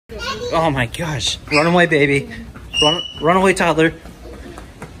Oh my gosh. Run away, baby. Run away, toddler.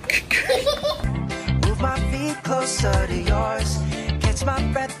 Move my feet closer to yours. Catch my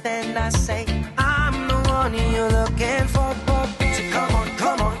breath and I say, I'm the one you're looking for. So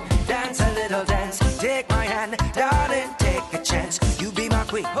come on, dance a little dance. Take my hand, darling, take a chance. You be my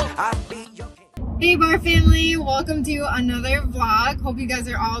queen, I'll be your king. Hey BAAR family, welcome to another vlog. Hope you guys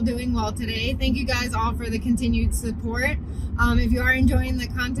are all doing well today. Thank you guys all for the continued support. If you are enjoying the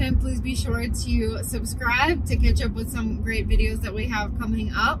content, please be sure to subscribe to catch up with some great videos that we have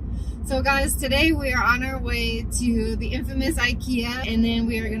coming up. So guys, today we are on our way to the infamous Ikea, and then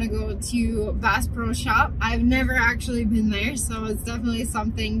we are gonna go to Bass Pro Shop. I've never actually been there, so it's definitely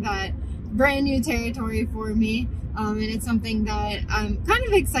something that brand new territory for me. And it's something that I'm kind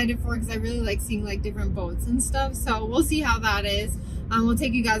of excited for because I really like seeing like different boats and stuff. So we'll see how that is. We'll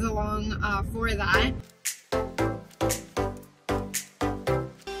take you guys along for that.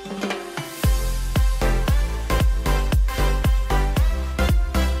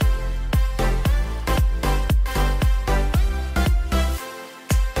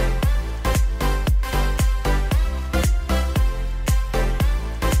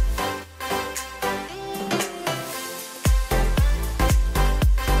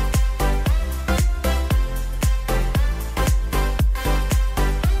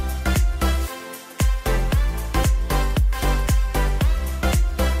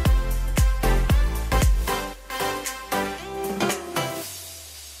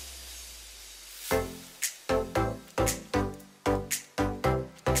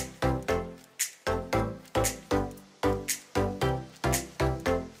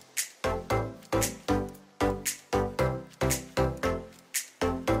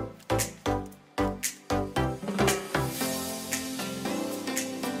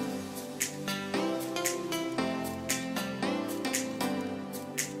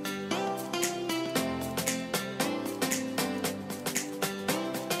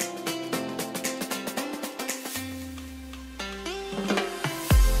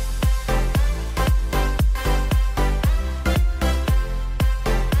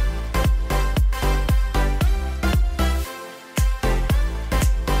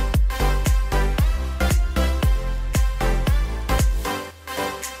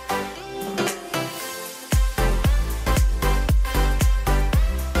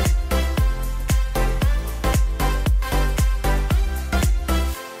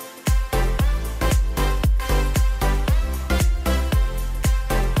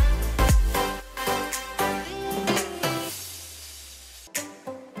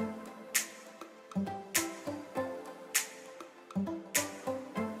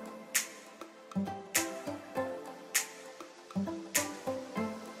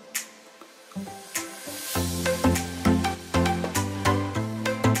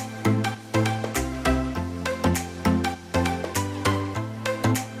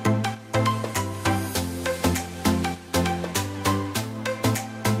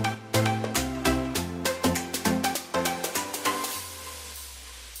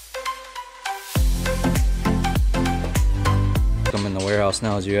 I'm in the warehouse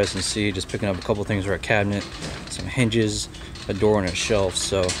now, as you guys can see, just picking up a couple things for a cabinet, some hinges, a door, and a shelf.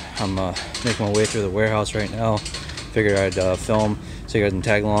 So I'm making my way through the warehouse right now. Figured I'd film so you guys can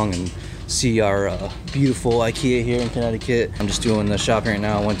tag along and see our beautiful Ikea here in Connecticut. I'm just doing the shopping right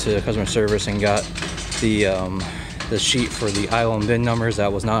now. I went to customer service and got the sheet for the aisle and bin numbers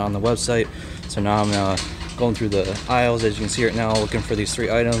that was not on the website. So now I'm going through the aisles, as you can see right now, looking for these 3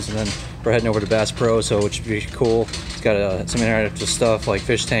 items, and then we're heading over to Bass Pro, so it should be cool. It's got some interactive stuff like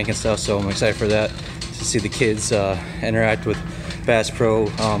fish tank and stuff, so I'm excited for that, to see the kids interact with Bass Pro.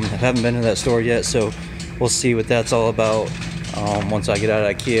 I haven't been to that store yet, so we'll see what that's all about. Once I get out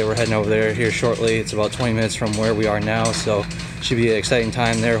of Ikea, we're heading over there here shortly. It's about 20 minutes from where we are now, so should be an exciting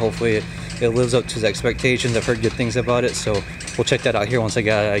time there. Hopefully it lives up to the expectations. I've heard good things about it, so we'll check that out here once I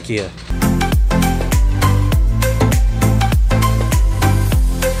get out of Ikea.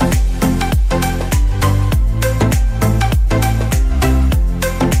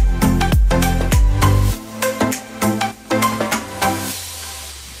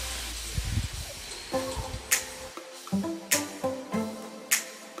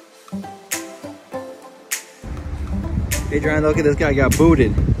 Adrianna, look at this guy, got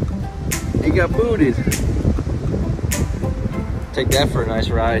booted. He got booted. Take that for a nice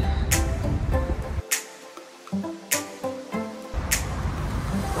ride.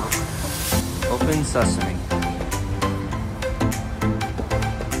 Open sesame.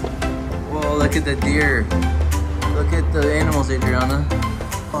 Whoa, look at the deer. Look at the animals, Adrianna.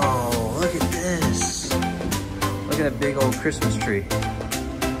 Oh, look at this. Look at that big old Christmas tree.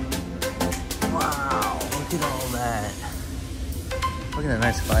 Look at all that. Look at that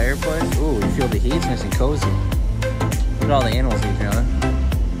nice fireplace. Ooh, you feel the heat. It's nice and cozy. Look at all the animals, Adrianna.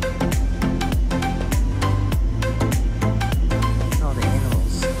 Look at all the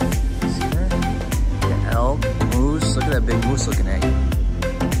animals. See that? The elk, moose. Look at that big moose looking at you.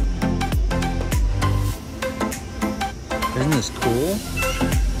 Isn't this cool?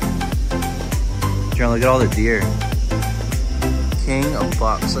 Adrianna, look at all the deer. King of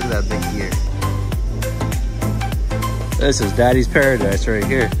bucks. Look at that big deer. This is Daddy's paradise right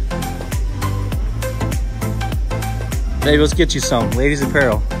here. Baby, let's get you some. Ladies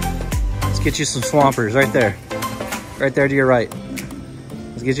apparel. Let's get you some Swampers right there. Right there to your right.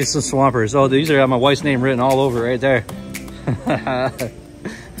 Let's get you some Swampers. Oh, these are got my wife's name written all over right there. Look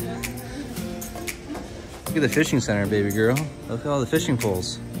at the fishing center, baby girl. Look at all the fishing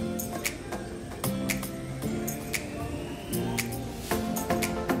poles.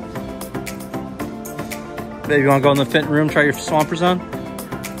 Baby, you want to go in the fitting room, try your Swampers on?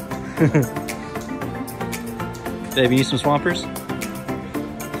 Baby, you need some Swampers?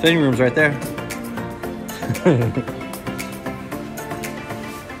 Fitting room's right there.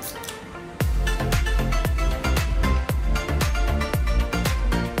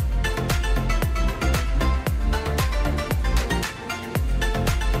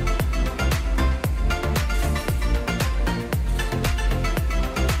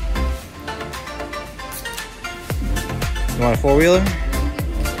 You want a four-wheeler?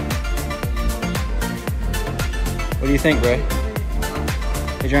 What do you think, Bray?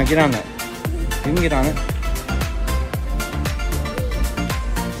 Adrianna, get on that. You can get on it.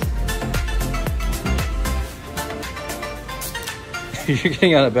 You're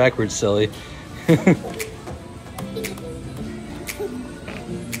getting on it backwards, silly.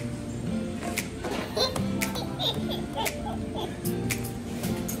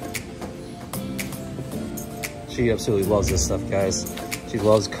 She absolutely loves this stuff, guys. She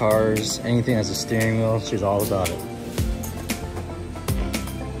loves cars, anything that has a steering wheel, she's all about it.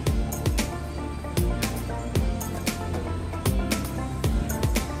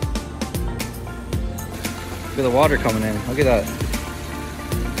 Look at the water coming in, look at that.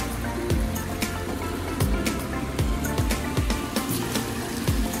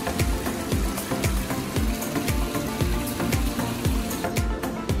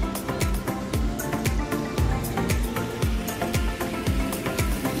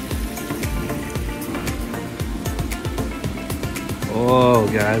 Whoa,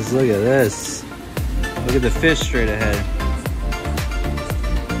 guys, look at this. Look at the fish straight ahead.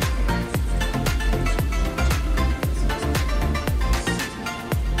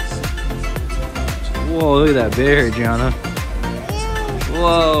 Whoa, look at that bear, Adrianna.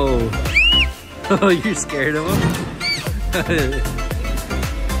 Whoa. Oh, you scared of him?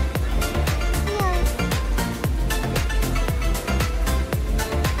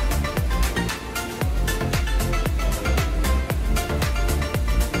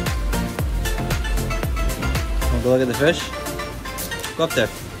 Go look at the fish. Go up there.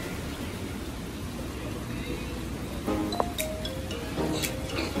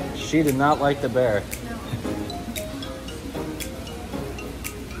 She did not like the bear.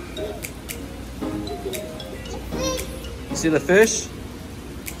 You see the fish?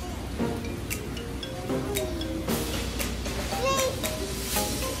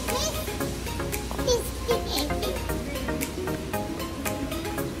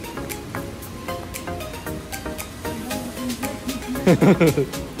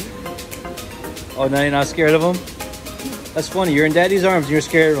 Oh, now you're not scared of them? That's funny. You're in Daddy's arms and you're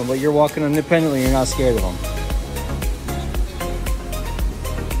scared of them, but you're walking independently and you're not scared of them.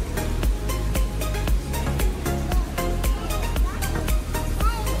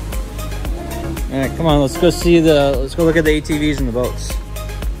 All right, come on. Let's go look at the ATVs and the boats.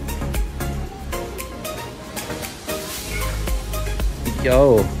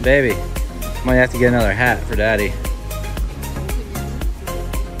 Yo, baby. Might have to get another hat for Daddy.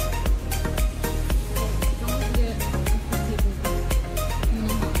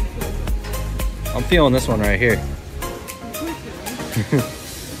 I'm feeling this one right here.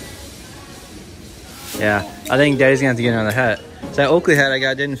 Yeah, I think Daddy's gonna have to get another hat. So that Oakley hat I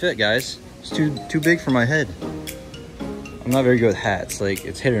got didn't fit, guys. It's too big for my head. I'm not very good with hats. Like,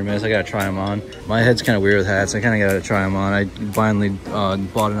 it's hit or miss. I gotta try them on. My head's kind of weird with hats. I kind of gotta try them on. I finally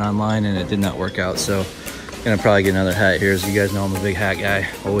bought it online and it did not work out. So I'm gonna probably get another hat here. As you guys know, I'm a big hat guy.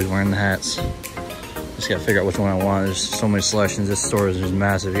 Always wearing the hats. Just gotta figure out which one I want. There's so many selections. This store is just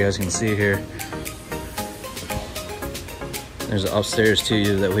massive. You guys can see here. There's an upstairs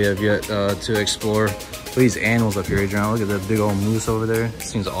too that we have yet to explore. Look at these animals up here, Adrianna. Look at that big old moose over there. It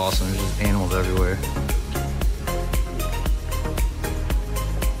seems awesome. There's just animals everywhere.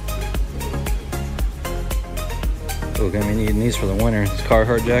 We're gonna be needing these for the winter. These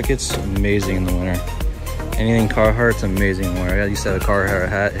Carhartt jackets, amazing in the winter. Anything Carhartt's amazing in the winter. I used to have a Carhartt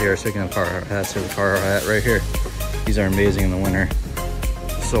hat here. Speaking of Carhartt hats, here's a Carhartt hat right here. These are amazing in the winter.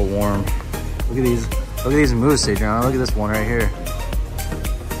 So warm. Look at these. Look at these moose, Adrianna. Look at this one right here.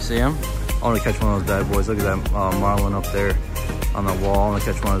 See them? I want to catch one of those bad boys. Look at that marlin up there on the wall. I want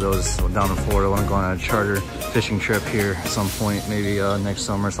to catch one of those down in Florida. I want to go on a charter fishing trip here at some point, maybe next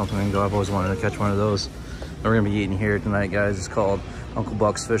summer or something. And go. I've always wanted to catch one of those. And we're gonna be eating here tonight, guys. It's called Uncle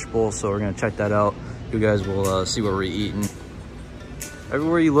Buck's Fish Bowl, so we're gonna check that out. You guys will see what we're eating.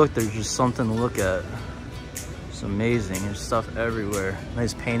 Everywhere you look, there's just something to look at. It's amazing. There's stuff everywhere.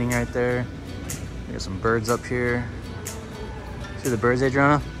 Nice painting right there. There's some birds up here. See the birds,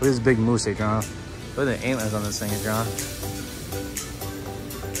 Adrianna? Look at this big moose, Adrianna. Look at the antlers on this thing, Adrianna.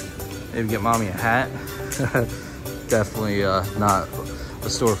 Maybe get mommy a hat. Definitely not a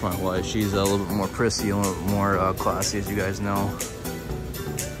storefront wife. She's a little bit more prissy, a little bit more classy, as you guys know.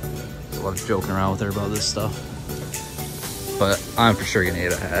 I love joking around with her about this stuff. But I'm for sure gonna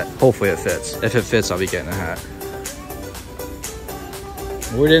get a hat. Hopefully it fits. If it fits, I'll be getting a hat.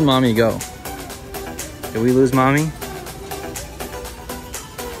 Where did mommy go? Did we lose mommy?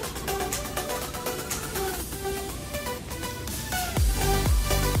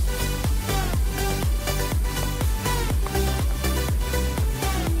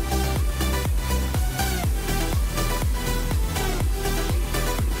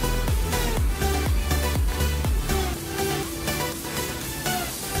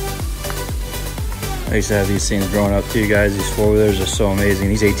 I used to have these things growing up too, guys. These four-wheelers are so amazing.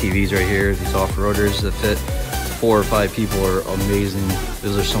 These ATVs right here, these off-roaders that fit 4 or 5 people are amazing.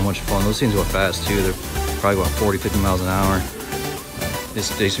 Those are so much fun. Those things go fast too. They're probably about 40, 50 miles an hour.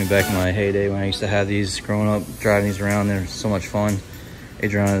 This takes me back in my heyday when I used to have these growing up, driving these around. They're so much fun.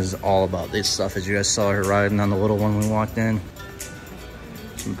 Adrianna is all about this stuff, as you guys saw her riding on the little one when we walked in.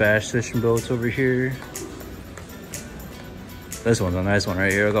 Some bass fishing boats over here. This one's a nice one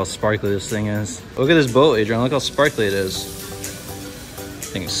right here. Look how sparkly this thing is. Look at this boat, Adrianna. Look how sparkly it is.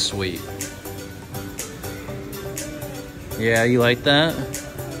 This thing is sweet. Yeah, you like that?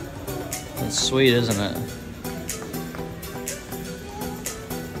 That's sweet, isn't it?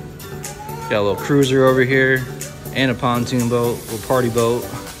 Got a little cruiser over here and a pontoon boat, a little party boat.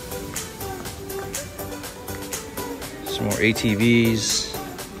 Some more ATVs,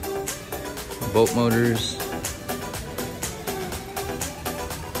 boat motors.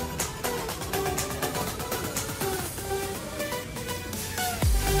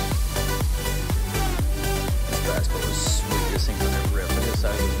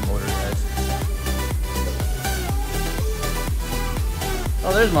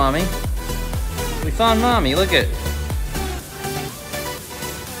 Oh, there's mommy. We found mommy. Look at.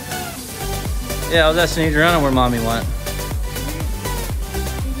 Yeah, I was asking Adrianna where mommy went.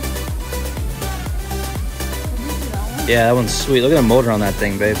 Yeah, that one's sweet. Look at the motor on that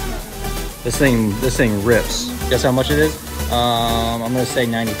thing, babe. This thing rips. Guess how much it is? I'm gonna say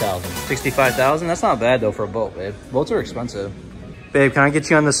 90,000. 65,000? That's not bad though for a boat, babe. Boats are expensive. Babe, can I get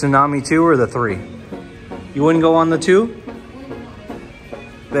you on the Tsunami 2 or the 3? You wouldn't go on the 2?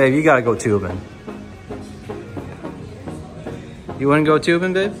 Babe, you gotta go tubing. You wouldn't go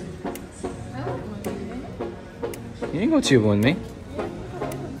tubing, babe? You didn't go tubing with me.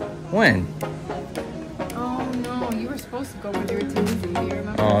 When? Oh no, you were supposed to go, but you were too busy. Do you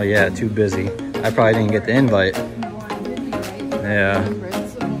remember? Oh yeah, too busy. I probably didn't get the invite. Yeah.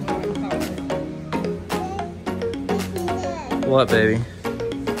 What, baby?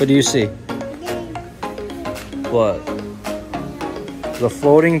 What do you see? What? The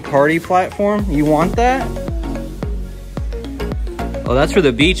floating party platform? You want that? Oh, that's for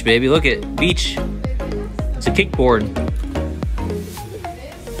the beach, baby. Look at beach. It's a kickboard.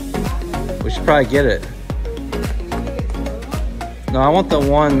 We should probably get it. No, I want the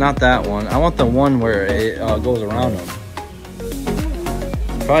one, not that one. I want the one where it goes around them.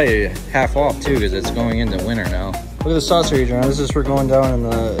 Probably half off too, because it's going into winter now. Look at the saucer, Adrianna. This is for going down in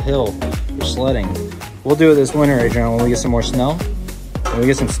the hill for sledding. We'll do it this winter, Adrianna, when we get some more snow. When we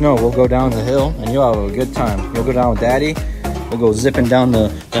get some snow, we'll go down the hill and you'll have a good time. You'll go down with Daddy. We'll go zipping down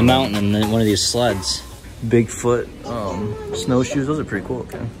the mountain in one of these sleds. Bigfoot snowshoes. Those are pretty cool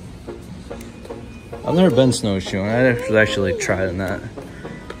looking. I've never been snowshoeing. I should actually try in that.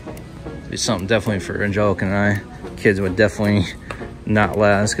 It'd be something definitely for Angelica and I. Kids would definitely not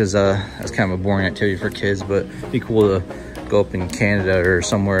last because that's kind of a boring activity for kids, but it'd be cool to go up in Canada or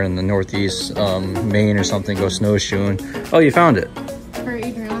somewhere in the Northeast, Maine or something, go snowshoeing. Oh, you found it. For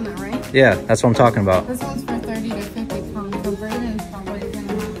Adrianna, right? Yeah, that's what I'm talking about. This one's for 30 to 50 pounds, so Brayden's probably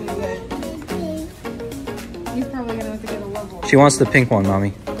gonna have to get. He's probably gonna She wants the pink one,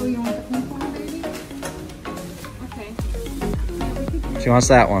 mommy. Oh, you want the pink one, baby? Okay. She wants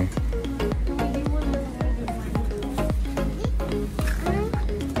that one.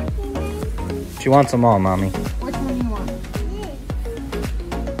 She wants them all, mommy. Which one you want?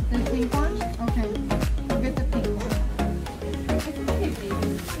 The pink one? Okay. We'll get the pink one. It's okay, baby.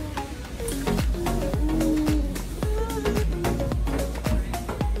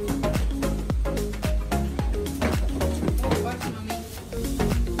 Watch, mommy.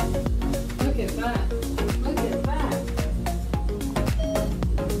 Look at that. Look at that.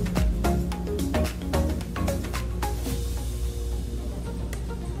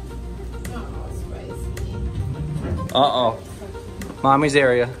 Uh-oh. Mommy's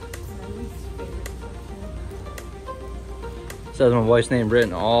area. Says my wife's name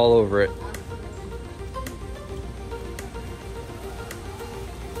written all over it.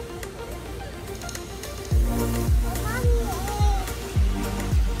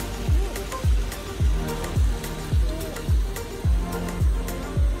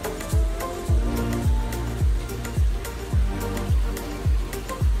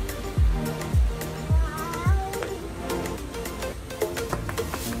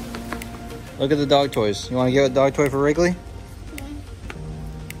 Look at the dog toys. You want to get a dog toy for Wrigley?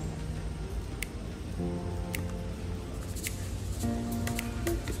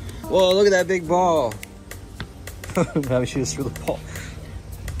 Whoa, look at that big ball. Now she just threw the ball.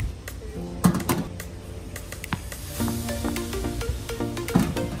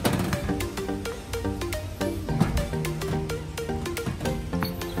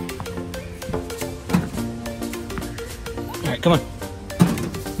 All right, come on.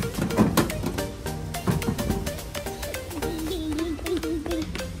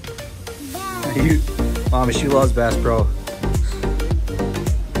 Mommy, she loves Bass Pro.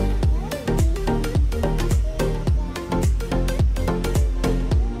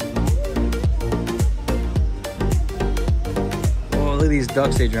 Oh, look at these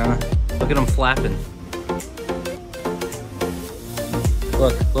ducks, Adrianna. Look at them flapping.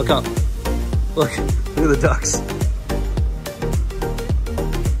 Look up. Look at the ducks.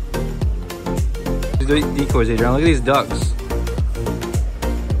 These decoys, Adrianna. Look at these ducks.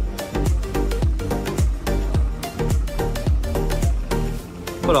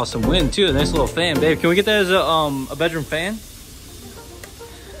 Put off some wind too. A nice little fan, babe. Can we get that as a bedroom fan?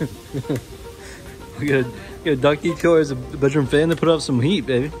 We got a duck decoy as a bedroom fan to put up some heat,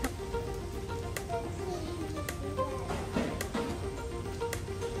 baby.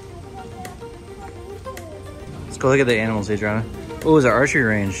 Let's go look at the animals, Adrianna. Oh, it's an archery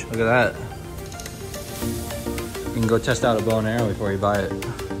range. Look at that. You can go test out a bow and arrow before you buy it.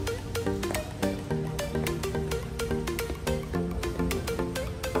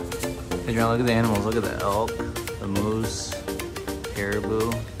 Adrianna, look at the animals. Look at the elk, the moose,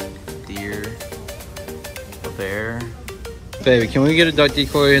 caribou, deer, a bear. Baby, can we get a duck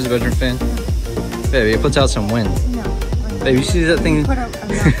decoy as a bedroom fan? Baby, it puts out some wind. No. Baby, you see that thing? Put out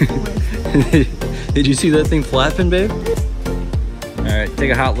wind. Did you see that thing flapping, babe? All right,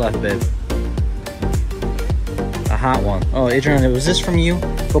 take a hot left, babe. A hot one. Oh, Adrianna, was this from you?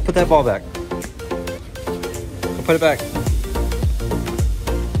 Go put that ball back. Go put it back.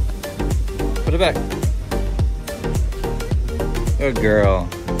 Put it back. Good girl.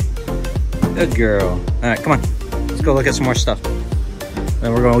 Good girl. All right, come on. Let's go look at some more stuff.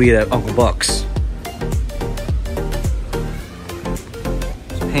 Then we're gonna eat at Uncle Buck's.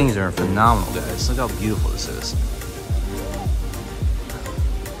 These paintings are phenomenal, guys. Look how beautiful this is.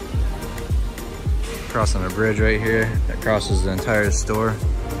 Crossing a bridge right here that crosses the entire store.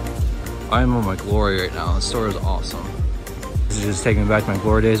 I'm on my glory right now. The store is awesome. This is just taking me back to my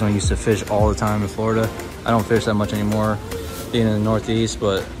glory days when I used to fish all the time in Florida. I don't fish that much anymore being in the Northeast,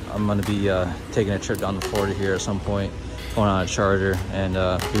 but I'm gonna be taking a trip down to Florida here at some point, going on a charter, and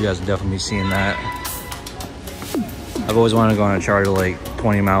you guys will definitely be seeing that. I've always wanted to go on a charter like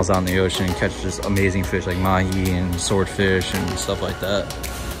 20 miles out in the ocean and catch just amazing fish like mahi and swordfish and stuff like that.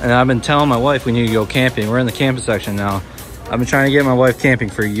 And I've been telling my wife we need to go camping. We're in the camping section now. I've been trying to get my wife camping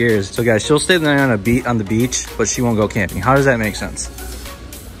for years. So guys, she'll stay the night on the beach, but she won't go camping. How does that make sense?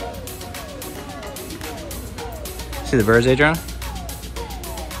 See the birds, Adrianna?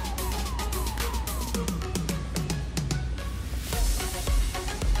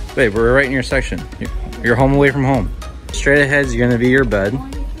 Babe, we're right in your section. You're home away from home. Straight ahead is gonna be your bed.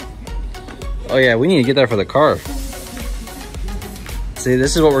 Oh yeah, we need to get that for the car. See,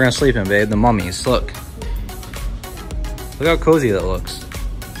 this is what we're gonna sleep in, babe. The mummies, look. Look how cozy that looks.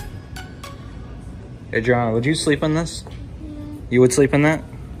 Adrianna, would you sleep in this? You would sleep in that?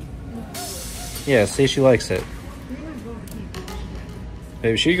 Yeah, see, she likes it.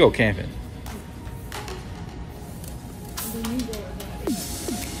 Baby, should you go camping?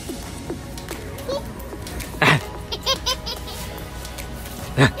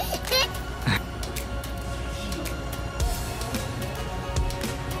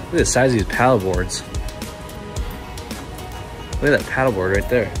 Look at the size of these paddle boards. Look at that paddle board right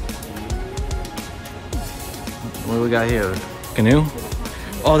there. What do we got here? Canoe?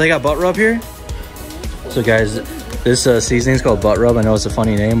 Oh, they got butt rub here? So guys, this seasoning is called butt rub. I know it's a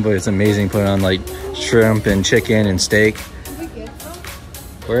funny name, but it's amazing. Put it on like shrimp and chicken and steak. Did we get some?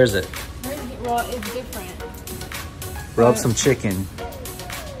 Where is it? Well, it's different. Rub some chicken.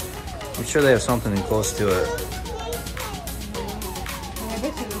 I'm sure they have something close to it.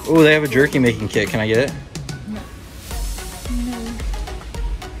 Oh, they have a jerky making kit. Can I get it? No.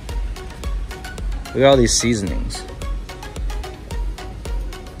 Look at all these seasonings.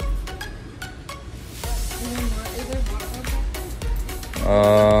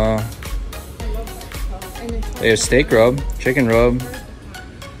 They have steak rub, chicken rub. I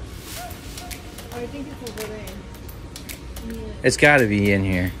think it's over there. It's got to be in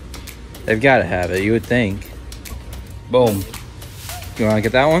here. They've got to have it, you would think. Boom. You want to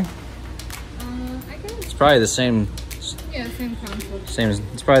get that one? I can. It's probably the same. Yeah, same concept.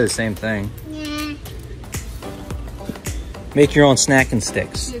 It's probably the same thing. Yeah. Make your own snacking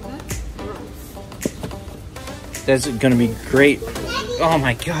sticks. That's gonna be great. Oh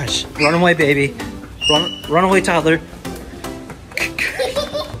my gosh! Run away, baby! Run away, toddler!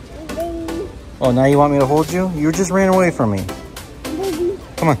 Oh, now you want me to hold you? You just ran away from me.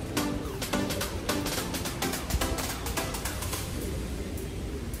 Come on.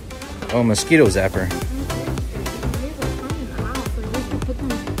 Oh, mosquito zapper.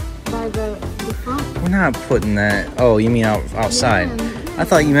 We're not putting that. Oh, you mean outside? I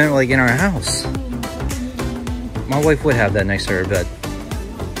thought you meant like in our house. My wife would have that next to her bed.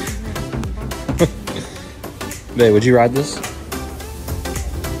 Babe, would you ride this?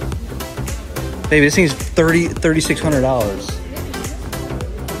 Baby, this thing's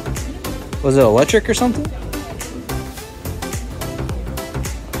 $3,600. Was it electric or something?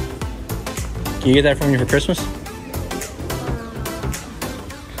 Can you get that from me for Christmas?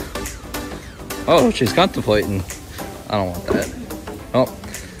 Oh, she's contemplating. I don't want that. Oh,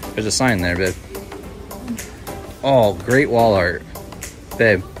 there's a sign there, babe. Oh, great wall art.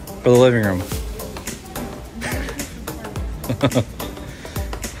 Babe, for the living room.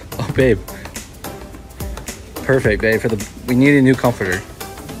 Oh, babe. Perfect, babe. We need a new comforter.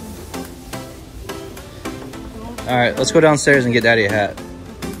 All right, let's go downstairs and get Daddy a hat.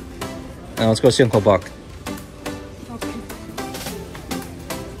 And let's go see Uncle Buck. Okay.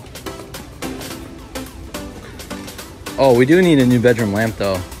 Oh, we do need a new bedroom lamp,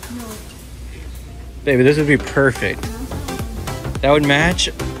 though. No. Baby, this would be perfect. That would match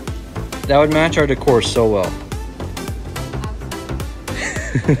our decor so well.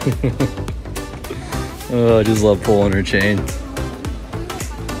 Oh, I just love pulling her chain.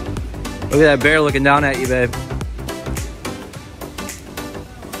 Look at that bear looking down at you, babe.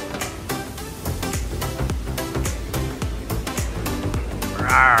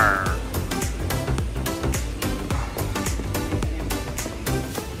 Rawr.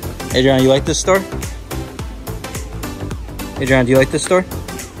 Adrianna, you like this store? Adrianna, do you like this store?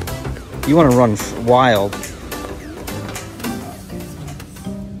 You want to run wild.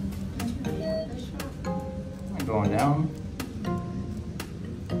 I'm going down.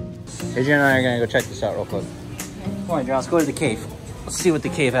 Adrianna and I are going to go check this out real quick. Come on, Adrianna, let's go to the cave. Let's see what the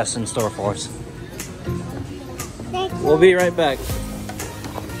cave has in store for us. We'll be right back.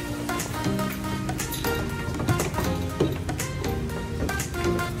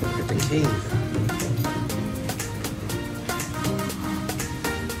 Look at the cave.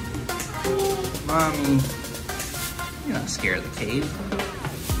 Mommy, you're not scared of the cave.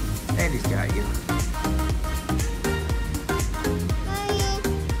 Daddy's got you.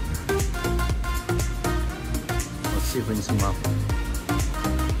 Let's see if we can see Mom.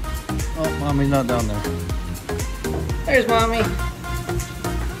 Oh, Mommy's not down there. There's Mommy.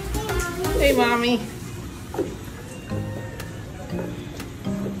 Hey, Mommy.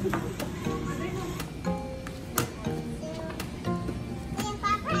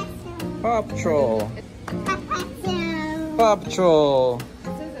 Paw Patrol. Paw Patrol.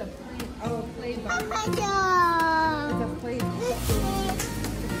 This is a play box. It's a play box.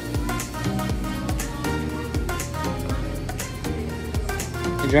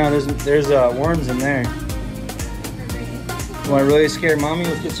 Adrianna, there's worms in there. Want to really scare Mommy?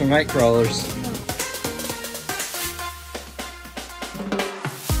 Let's get some night crawlers.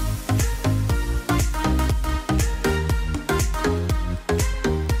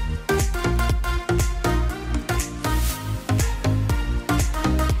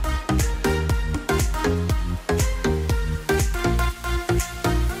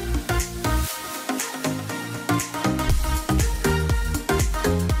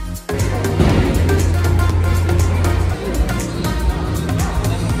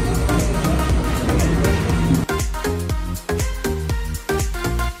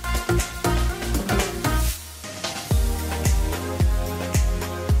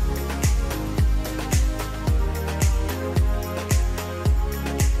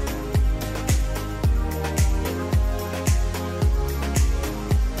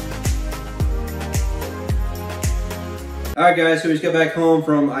 Alright guys, so we just got back home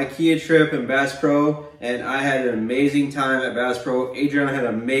from Ikea trip in Bass Pro, and I had an amazing time at Bass Pro. Adrianna had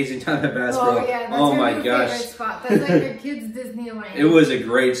an amazing time at Bass Pro. Yeah, that's oh my gosh. Favorite spot. That's like your kids' Disneyland. It was a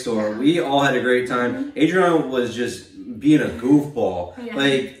great store. Yeah. We all had a great time. Adrianna was just being a goofball. Yeah.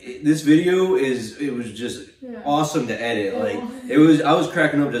 Like this video it was just awesome to edit. Like I was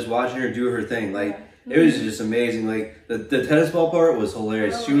cracking up just watching her do her thing. Like it was just amazing. Like the tennis ball part was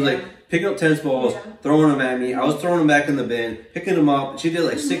hilarious. She was like picking up tennis balls, throwing them at me. I was throwing them back in the bin, picking them up. She did it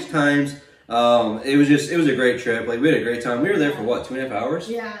like 6 times. It was a great trip. Like we had a great time. We were there for what, 2.5 hours?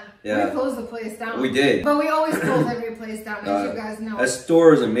 Yeah. Yeah. We closed the place down. We did. But we always close every place down, as you guys know. That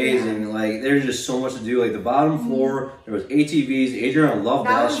store is amazing. Yeah. Like there's just so much to do. Like the bottom floor, there was ATVs. Adrianna loved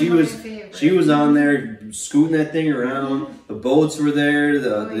that. She was on there scooting that thing around. The boats were there.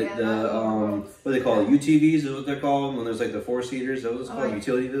 What do they call it? UTVs is what they're called when there's like the 4-seaters. Is that what it's called?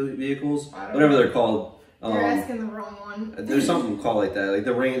 Utility vehicles? Whatever they're called. You're asking the wrong one. There's something called like that. Like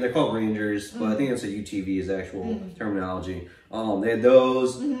they're called Rangers, but I think it's a UTV is the actual terminology. They had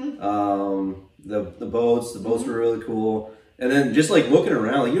those. The boats. The boats were really cool. And then just like looking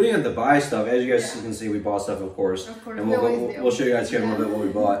around, like you don't even have to buy stuff. As you guys can see, we bought stuff, of course. And we'll show you guys here in a little bit what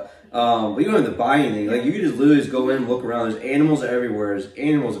we bought. But you don't have to buy anything. Like you can just literally just go in, look around. There's animals everywhere. There's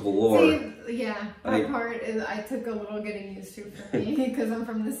animals galore. See, yeah, that part is I took a little getting used to for me because I'm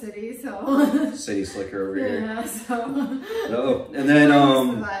from the city, so city slicker over here. Yeah, so and then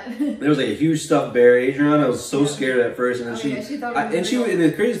there was like a huge stuffed bear. Adrianna was so scared at first, and then and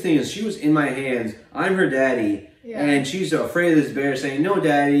the crazy thing is she was in my hands. I'm her daddy, and she's afraid of this bear, saying no,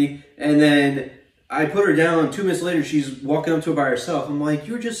 daddy, and then I put her down. 2 minutes later, she's walking up to it by herself. I'm like,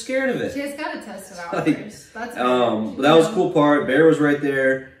 you were just scared of it. She has got to test it out first. That's but that was a cool part. Bear was right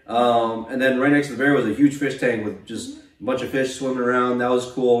there. And then right next to the bear was a huge fish tank with just a bunch of fish swimming around. That was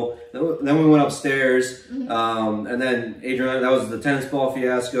cool. Then we went upstairs. And then Adrianna, that was the tennis ball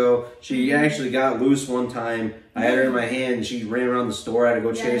fiasco. She actually got loose one time. I had her in my hand and she ran around the store. I had to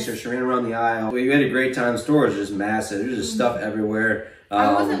go chase her. She ran around the aisle. We had a great time. The store was just massive. There's just stuff everywhere.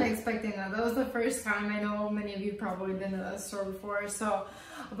 I wasn't expecting that. That was the first time. I know many of you probably been to that store before. So,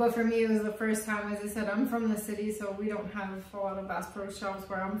 but for me, it was the first time. As I said, I'm from the city, so we don't have a lot of Bass Pro shops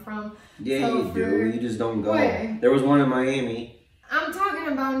where I'm from. Yeah, so you do. You just don't go. There was one in Miami. I'm talking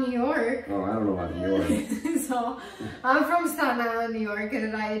about New York. Oh, I don't know about New York. So, I'm from Staten Island, New York,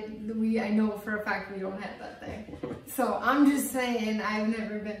 and I know for a fact we don't have that thing. So, I'm just saying, I've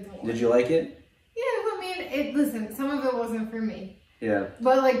never been to one. Did you like it? Yeah, I mean, listen, some of it wasn't for me. Yeah.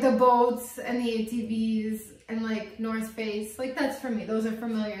 But like the boats and the ATVs and like North Face, like that's for me. Those are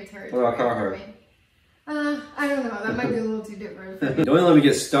familiar territory. What about Carhartt? I don't know. That might be a little too different for me. Don't even let me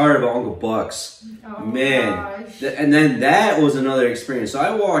get started about Uncle Buck's. Oh, man. Gosh. And then that was another experience. So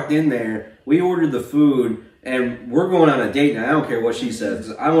I walked in there, we ordered the food, and we're going on a date now. I don't care what she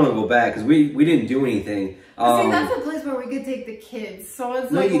says. I want to go back because we didn't do anything. See, that's a place where we could take the kids. So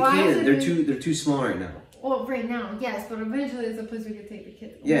it's no, like, you can't. They're too small right now. Well, right now, yes, but eventually it's a place we could take the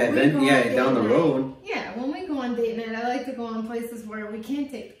kids. Yeah, down the road. Yeah, when we go on date night, I like to go on places where we can't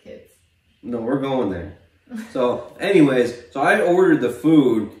take the kids. No, we're going there. So, anyways, so I ordered the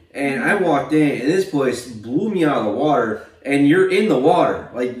food, and I walked in, and this place blew me out of the water, and you're in the water.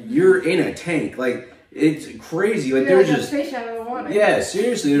 Like, you're in a tank. Like, it's crazy. Like, there's just fish out of the water. Yeah,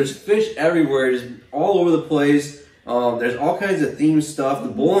 seriously, there's fish everywhere, just all over the place. There's all kinds of themed stuff. The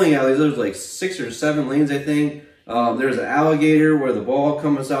bowling alleys, there's like 6 or 7 lanes, I think. There's an alligator where the ball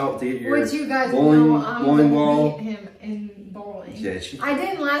comes out to get your which you guys bowling, know I'm bowling gonna ball. beat him in bowling. Yeah, I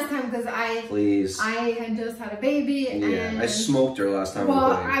didn't last time because I had just had a baby. Yeah, I smoked her last time.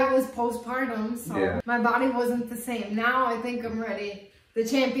 Well, I was postpartum, so my body wasn't the same. Now I think I'm ready. The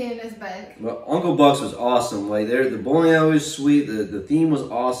champion is back. Well, Uncle Buck's was awesome. Like the bowling alley was sweet. The theme was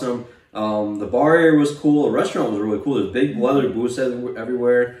awesome. The bar area was cool. The restaurant was really cool. There's big leather booths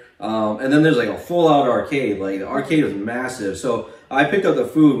everywhere. And then there's like a full out arcade. Like the arcade was massive. So I picked up the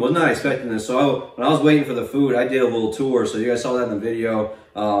food. Was not expecting this. So when I was waiting for the food, I did a little tour. So you guys saw that in the video.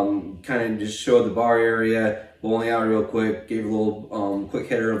 Kind of just showed the bar area, bowling alley real quick. Gave a little quick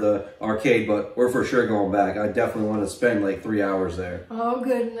hitter of the arcade. But we're for sure going back. I definitely want to spend like 3 hours there. Oh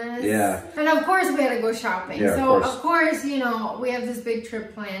goodness. Yeah. And of course we had to go shopping. Yeah, so of course, you know, we have this big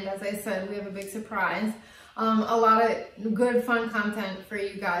trip planned. As I said, we have a big surprise. A lot of good fun content for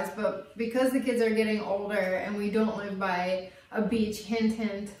you guys, but because the kids are getting older and we don't live by a beach, hint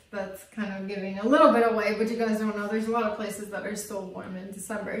hint, that's kind of giving a little bit away, but you guys don't know there's a lot of places that are still warm in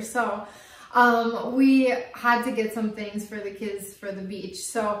December. So We had to get some things for the kids for the beach.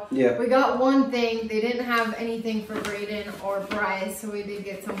 So yeah, we got one thing. They didn't have anything for Brayden or Bryce, so we did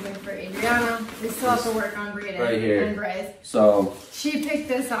get something for Adrianna. We still have to work on Brayden and Bryce. So she picked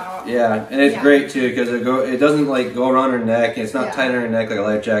this out. Yeah, and it's great too because it doesn't like go around her neck. It's not tight on her neck like a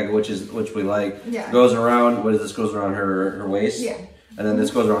life jacket, which we like. Yeah. It goes around. What is this? Goes around her waist. Yeah. And then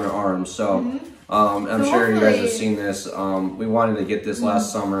this goes around her arms. So I'm sure you guys have seen this. We wanted to get this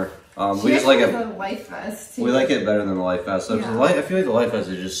last summer. We just like it. The life vest too. We like it better than the life vest. So I feel like the life vest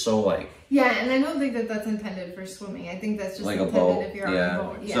is just so like. Yeah, and I don't think that that's intended for swimming. I think that's just like intended a boat. If you're on a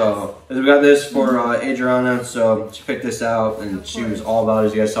boat. Yes. So we got this for Adrianna. So she picked this out, and she was all about it,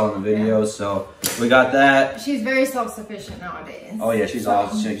 as you guys saw in the video. Yeah. So we got that. She's very self-sufficient nowadays. Oh yeah, she's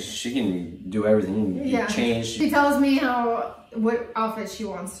awesome. She can do everything. Change. She tells me what outfit she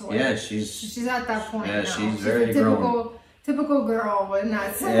wants to wear. Yeah, she's at that point. Yeah, now. She's very typical girl in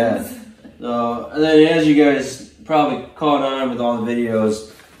that sense. Yeah. So and then as you guys probably caught on with all the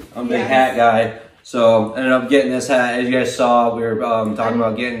videos, I'm a big hat guy. So ended up getting this hat. As you guys saw, we were talking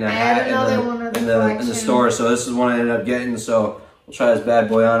about getting a hat in the store. So this is one I ended up getting. So we'll try this bad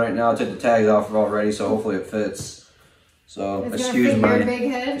boy on right now. I took the tags off already, so hopefully it fits. So excuse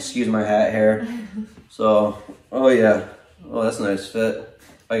my hat hair. So that's a nice fit,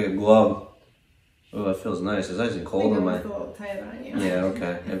 like a glove. Oh, that feels nice. It's nice and cold on my. It's a little tight on you. Yeah,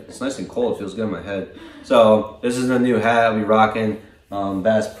 okay. It's nice and cold. It feels good on my head. So this is the new hat I'll be rocking.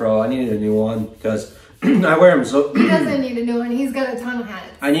 Bass Pro. I needed a new one because I wear them so. He doesn't need a new one. He's got a ton of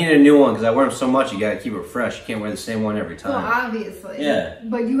hats. I needed a new one because I wear them so much. You gotta keep it fresh. You can't wear the same one every time. Well, obviously. Yeah.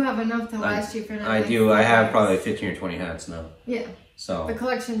 But you have enough to last you for now. I do. I have probably 15 or 20 hats now. Yeah. So the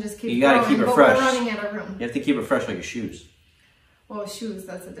collection just keeps. You gotta keep it fresh. We're running out of room. You have to keep it fresh like your shoes. Well, shoes,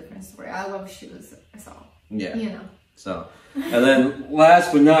 that's a different story. I love shoes. So. Yeah. You know. So, and then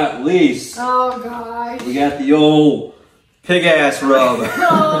last but not least. Oh gosh. We got the old pig ass rub.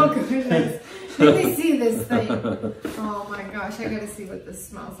 Oh goodness. Let me see this thing. Oh my gosh, I gotta see what this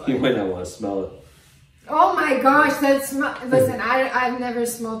smells like. You might not want to smell it. Oh my gosh, that smell. Listen, I've never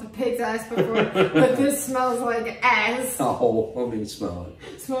smelled a pig's ass before, but this smells like ass. Oh, let me smell it.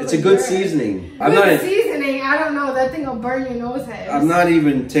 It's like a good seasoning. Seasoning. I don't know. That thing will burn your nose hairs. I'm not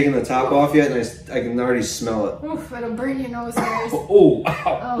even taking the top off yet, and I can already smell it. Oof, it'll burn your nose hairs. Oh,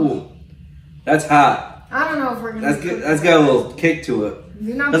 oh. That's hot. I don't know if we're gonna. That's got a little kick to it.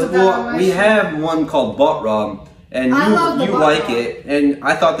 Do not put that on my we have one called butt rub. And you like it, and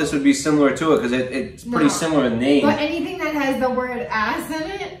I thought this would be similar to it because it's pretty similar in name. But anything that has the word ass in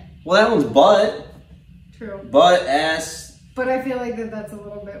it. Well, that one's butt. True. Butt, ass. But I feel like that's a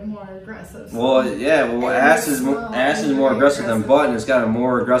little bit more aggressive. Well, yeah. Well, ass is more aggressive than butt, and it's got a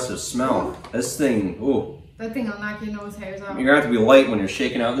more aggressive smell. Ooh. This thing, ooh. That thing will knock your nose hairs out. You're gonna have to be light when you're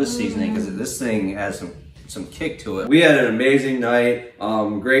shaking out this seasoning because this thing has some kick to it. We had an amazing night,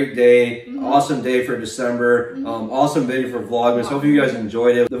 great day, awesome day for December, awesome video for Vlogmas. Hope you guys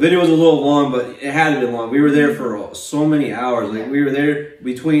enjoyed it. The video was a little long, but it had to be long. We were there for so many hours. Like we were there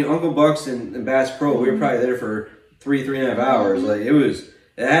between Uncle Buck's and Bass Pro. We were probably there for 3.5 hours. Like it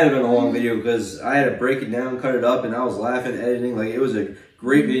had to have been a long video because I had to break it down, cut it up, and I was laughing, editing. Like it was a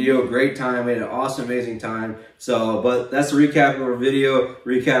great video, great time. We had an awesome, amazing time. So, but that's the recap of our video,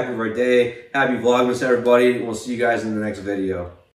 recap of our day. Happy Vlogmas, everybody. We'll see you guys in the next video.